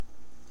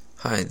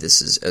Hi,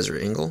 this is Ezra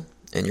Engel,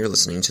 and you're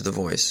listening to The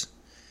Voice,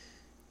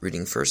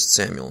 reading 1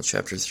 Samuel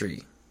chapter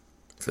 3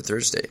 for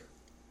Thursday.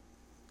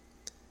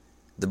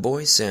 The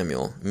boy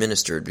Samuel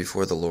ministered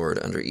before the Lord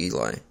under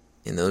Eli.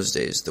 In those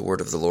days the word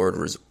of the Lord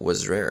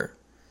was rare.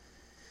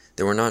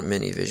 There were not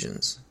many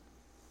visions.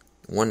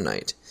 One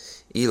night,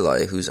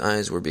 Eli, whose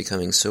eyes were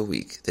becoming so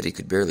weak that he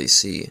could barely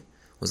see,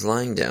 was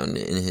lying down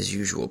in his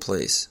usual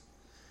place.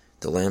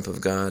 The lamp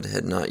of God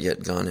had not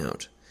yet gone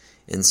out,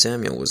 and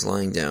Samuel was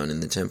lying down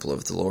in the temple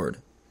of the Lord,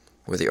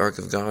 where the ark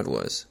of God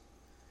was.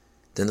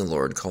 Then the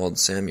Lord called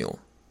Samuel.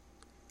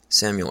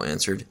 Samuel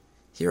answered,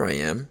 "Here I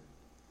am."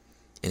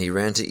 And he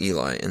ran to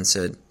Eli and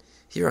said,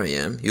 "Here I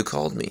am, you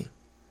called me."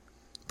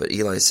 But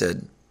Eli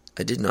said,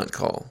 "I did not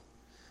call.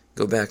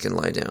 Go back and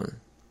lie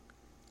down."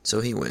 So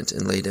he went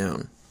and lay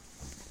down.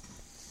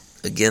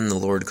 Again the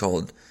Lord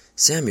called,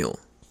 "Samuel."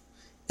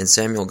 And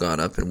Samuel got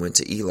up and went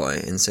to Eli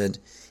and said,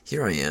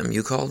 "Here I am,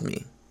 you called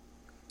me."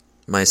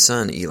 "My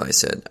son," Eli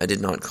said, "I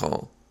did not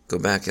call. Go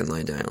back and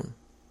lie down."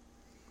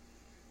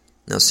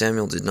 Now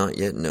Samuel did not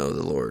yet know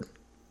the Lord.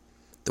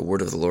 The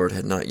word of the Lord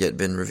had not yet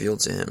been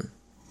revealed to him.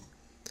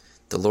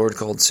 The Lord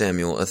called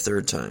Samuel a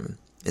third time,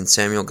 and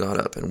Samuel got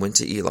up and went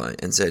to Eli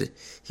and said,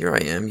 "Here I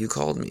am, you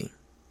called me."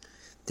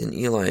 Then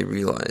Eli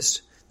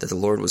realized that the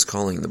Lord was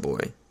calling the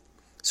boy.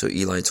 So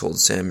Eli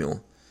told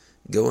Samuel,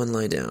 "Go and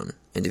lie down,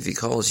 and if he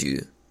calls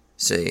you,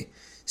 say,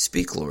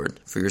 'Speak, Lord,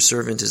 for your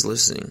servant is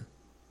listening.'"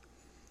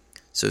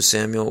 So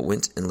Samuel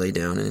went and lay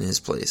down in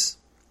his place.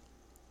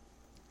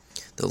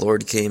 The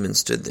Lord came and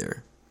stood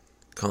there,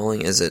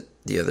 calling as at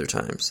the other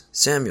times,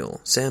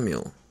 "Samuel,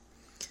 Samuel."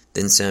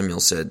 Then Samuel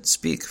said,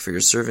 "Speak, for your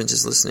servant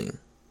is listening."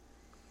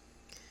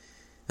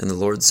 And the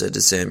Lord said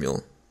to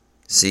Samuel,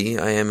 "See,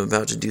 I am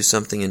about to do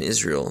something in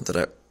Israel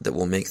that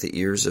will make the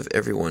ears of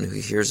everyone who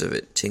hears of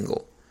it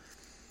tingle.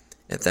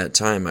 At that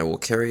time I will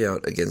carry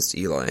out against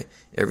Eli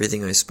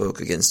everything I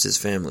spoke against his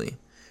family,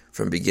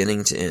 from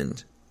beginning to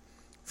end.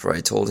 For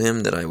I told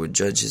him that I would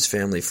judge his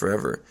family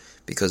forever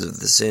because of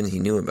the sin he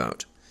knew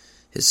about.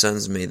 His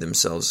sons made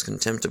themselves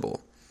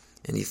contemptible,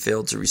 and he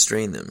failed to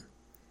restrain them.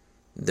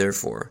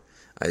 Therefore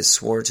I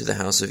swore to the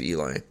house of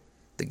Eli,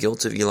 the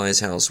guilt of Eli's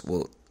house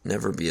will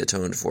never be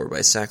atoned for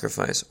by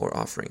sacrifice or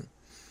offering."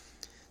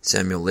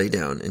 Samuel lay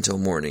down until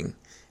morning,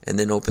 and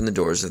then opened the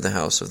doors of the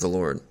house of the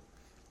Lord.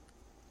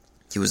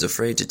 He was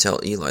afraid to tell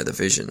Eli the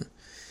vision,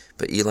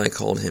 but Eli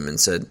called him and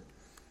said,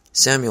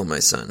 "Samuel, my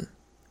son."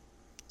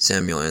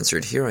 Samuel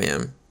answered, "Here I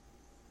am."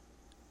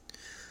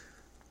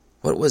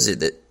 What was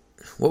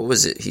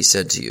it he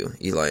said to you?"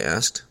 Eli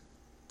asked.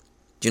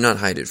 "Do not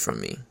hide it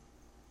from me.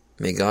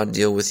 May God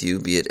deal with you,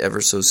 be it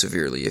ever so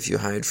severely, if you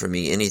hide from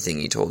me anything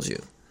he told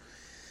you."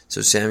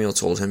 So Samuel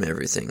told him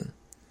everything,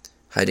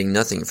 hiding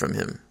nothing from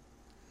him.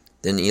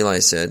 Then Eli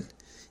said,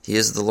 "He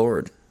is the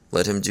Lord.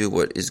 Let him do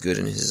what is good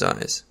in his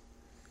eyes."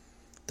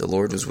 The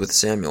Lord was with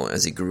Samuel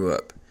as he grew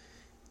up,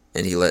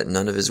 and he let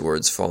none of his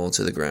words fall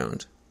to the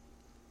ground.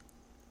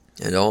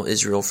 And all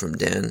Israel from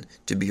Dan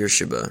to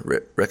Beersheba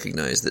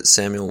recognized that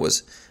Samuel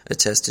was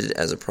attested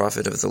as a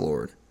prophet of the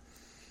Lord.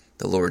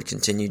 The Lord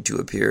continued to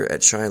appear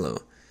at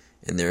Shiloh,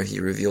 and there he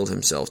revealed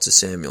himself to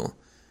Samuel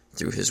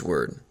through his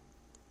word.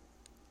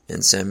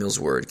 And Samuel's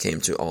word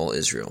came to all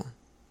Israel.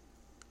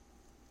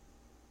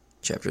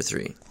 Chapter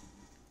 3.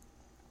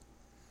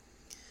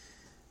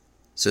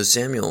 So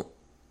Samuel,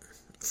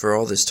 for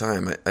all this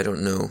time, I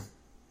don't know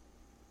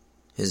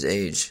his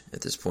age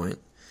at this point,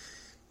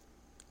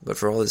 but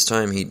for all this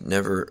time he'd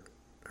never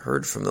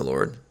heard from the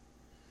Lord.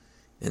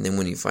 And then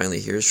when he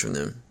finally hears from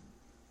them,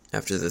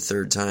 after the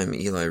third time,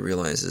 Eli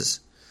realizes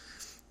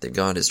that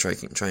God is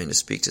trying to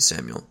speak to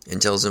Samuel,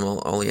 and tells him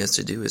all he has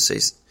to do is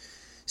say,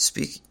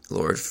 "Speak,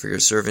 Lord, for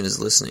your servant is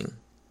listening."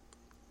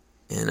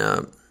 And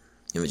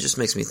it just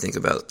makes me think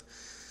about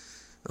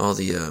all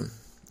the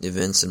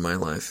events in my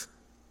life,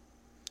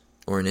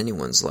 or in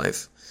anyone's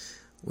life,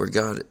 where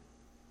God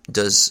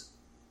does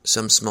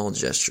some small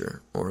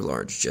gesture or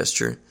large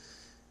gesture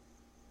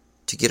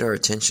to get our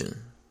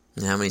attention.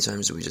 And how many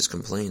times do we just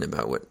complain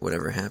about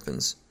whatever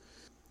happens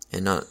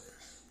and not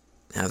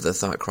have the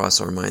thought cross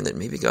our mind that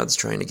maybe God's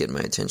trying to get my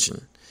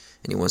attention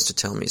and he wants to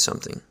tell me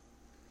something.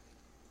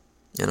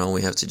 And all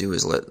we have to do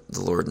is let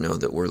the Lord know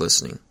that we're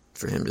listening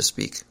for him to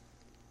speak.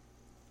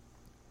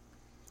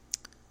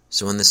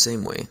 So in the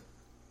same way,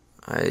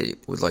 I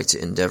would like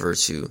to endeavor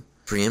to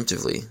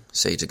preemptively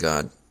say to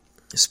God,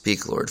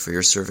 "Speak, Lord, for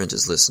your servant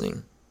is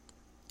listening."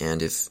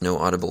 And if no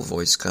audible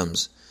voice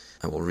comes,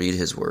 I will read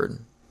his word,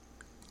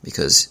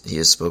 because he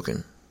has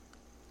spoken.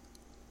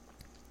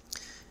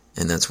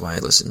 And that's why I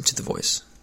listen to the voice.